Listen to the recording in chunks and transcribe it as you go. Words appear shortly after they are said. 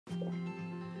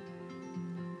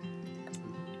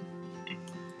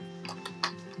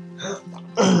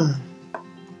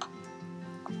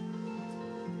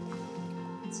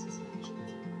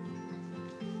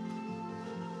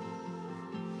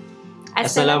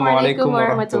Assalamualaikum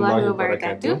warahmatullahi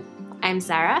wabarakatuh. I'm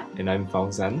Sarah. And I'm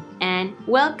Fauzan. And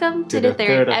welcome to the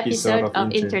third episode of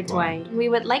Intertwined.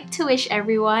 We would like to wish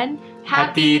everyone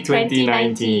Happy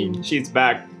 2019. She's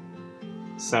back.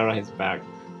 Sarah is back.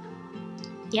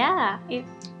 Yeah,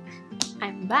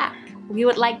 I'm back. We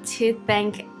would like to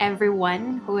thank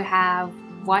everyone who have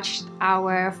watched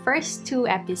our first 2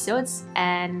 episodes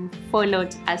and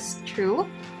followed us through.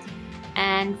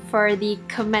 And for the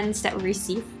comments that we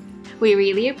received, we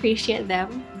really appreciate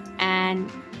them and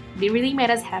they really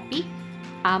made us happy.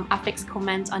 Afik's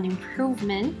comments on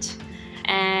improvement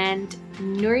and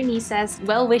Nurnisa's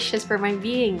well wishes for my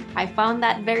being. I found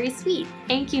that very sweet.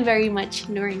 Thank you very much,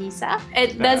 Nurnisa.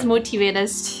 It does motivate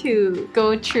us to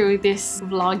go through this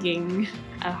vlogging.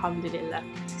 Alhamdulillah.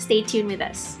 Stay tuned with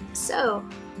us. So,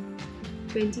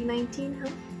 2019,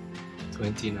 huh?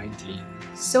 2019.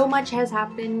 So much has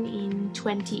happened in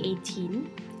 2018.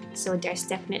 So there's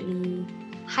definitely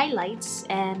highlights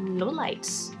and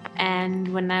lowlights.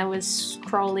 And when I was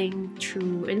scrolling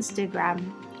through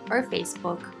Instagram or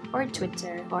Facebook or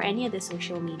Twitter or any other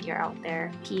social media out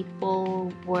there,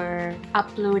 people were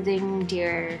uploading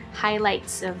their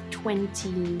highlights of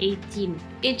 2018.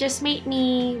 It just made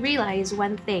me realize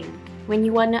one thing. When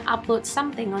you want to upload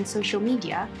something on social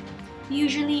media,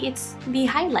 usually it's the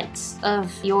highlights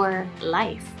of your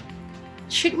life.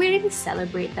 Should we really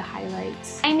celebrate the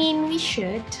highlights? I mean, we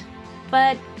should,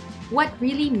 but what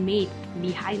really made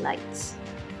the highlights?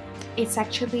 It's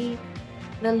actually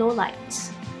the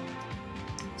lowlights.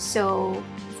 So,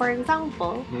 for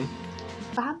example,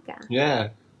 paham ka? Yeah.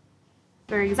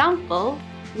 For example,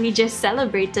 we just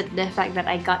celebrated the fact that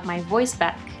I got my voice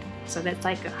back. So that's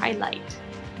like a highlight.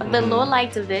 But the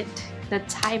lowlight of it, the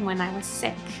time when I was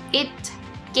sick, it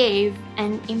gave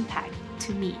an impact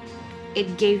to me.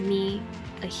 It gave me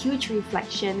a huge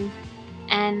reflection,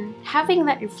 and having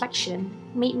that reflection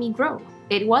made me grow.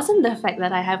 It wasn't the fact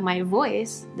that I have my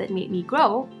voice that made me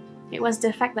grow, it was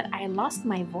the fact that I lost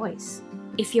my voice.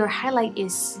 If your highlight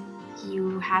is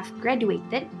you have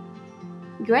graduated,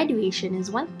 graduation is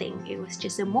one thing, it was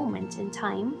just a moment in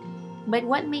time, but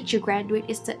what made you graduate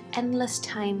is the endless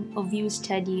time of you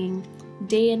studying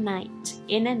day and night,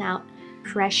 in and out,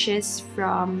 pressures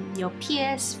from your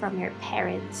peers, from your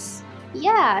parents.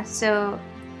 Yeah, so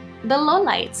the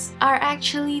lowlights are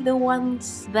actually the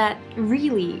ones that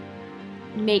really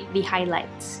make the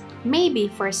highlights. Maybe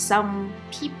for some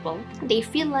people, they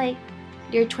feel like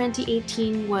their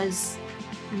 2018 was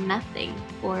nothing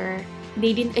or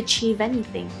they didn't achieve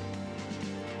anything.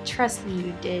 Trust me,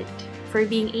 you did. For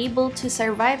being able to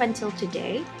survive until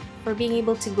today, for being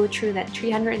able to go through that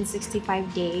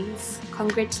 365 days,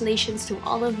 congratulations to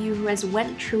all of you who has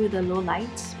went through the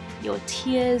lowlights. Your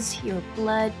tears, your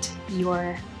blood,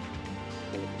 your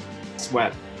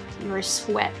Sweat. Your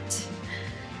sweat.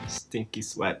 Stinky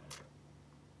sweat.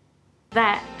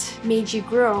 That made you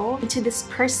grow into this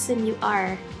person you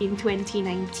are in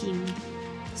 2019.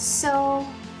 So,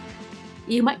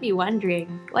 you might be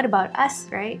wondering, what about us,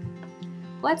 right?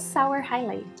 What's our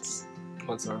highlights?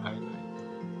 What's our highlight?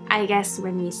 I guess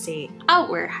when we say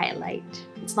our highlight,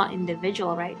 it's not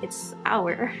individual, right? It's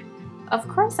our. Of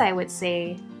course, I would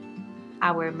say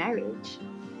our marriage.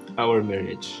 Our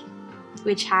marriage.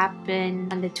 Which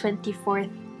happened on the 24th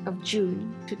of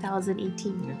June,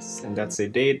 2018. Yes, and that's a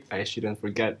date I shouldn't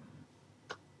forget.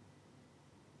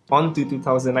 On to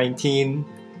 2019.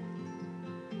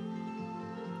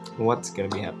 What's gonna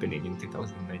be happening in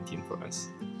 2019 for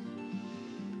us?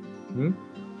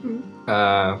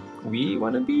 We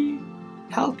wanna be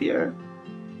healthier,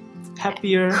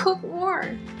 happier, cook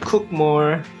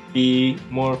more, be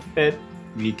more fit.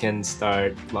 We can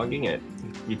start vlogging it.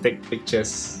 We take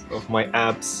pictures of my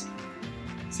abs,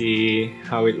 see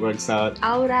how it works out.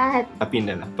 Aurat. Tapi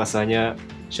hindi lah, pasanya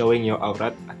showing your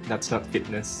aurat, that's not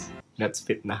fitness, that's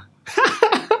fitnah.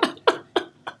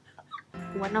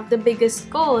 One of the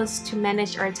biggest goals to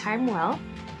manage our time well,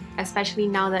 especially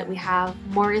now that we have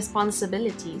more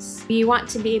responsibilities. We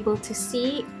want to be able to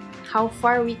see how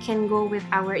far we can go with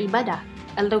our ibadah,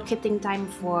 allocating time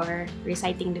for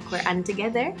reciting the Quran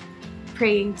together,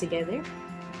 praying together,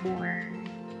 more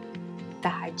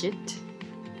tahajjud.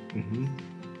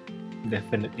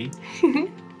 Definitely.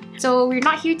 So we're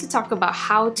not here to talk about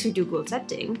how to do goal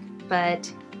setting,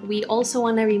 but we also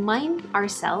want to remind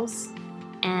ourselves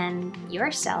and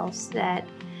yourselves that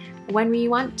when we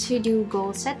want to do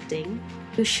goal setting,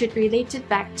 you should relate it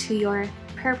back to your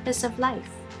purpose of life.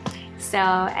 So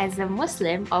as a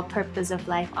Muslim, our purpose of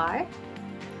life are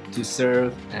to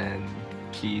serve and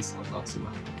please Allah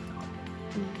Subhanahu wa Ta'ala.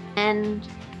 And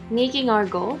making our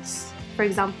goals, for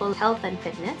example, health and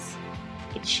fitness,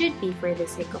 it should be for the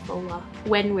sake of Allah.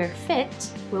 When we're fit,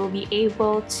 we'll be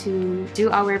able to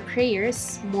do our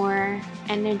prayers more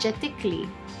energetically.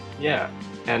 Yeah,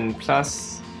 and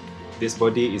plus, this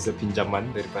body is a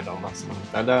pinjaman daripada Allah Subhanahu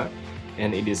wa Ta'ala,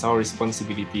 and it is our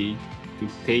responsibility to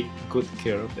take good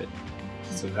care of it.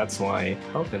 So that's why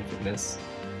health and fitness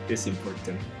is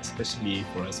important, especially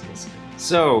for us Muslims.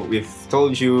 So we've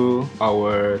told you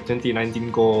our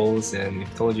 2019 goals, and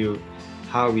we've told you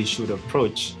how we should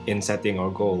approach in setting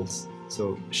our goals.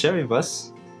 So share with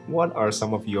us, what are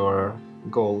some of your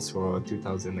goals for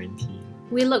 2019?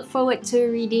 We look forward to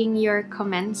reading your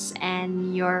comments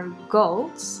and your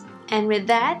goals. And with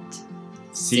that,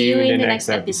 see you in the next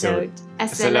episode.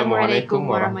 Assalamualaikum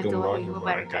warahmatullahi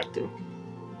wabarakatuh.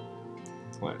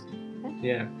 What?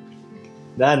 Yeah.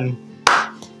 Done.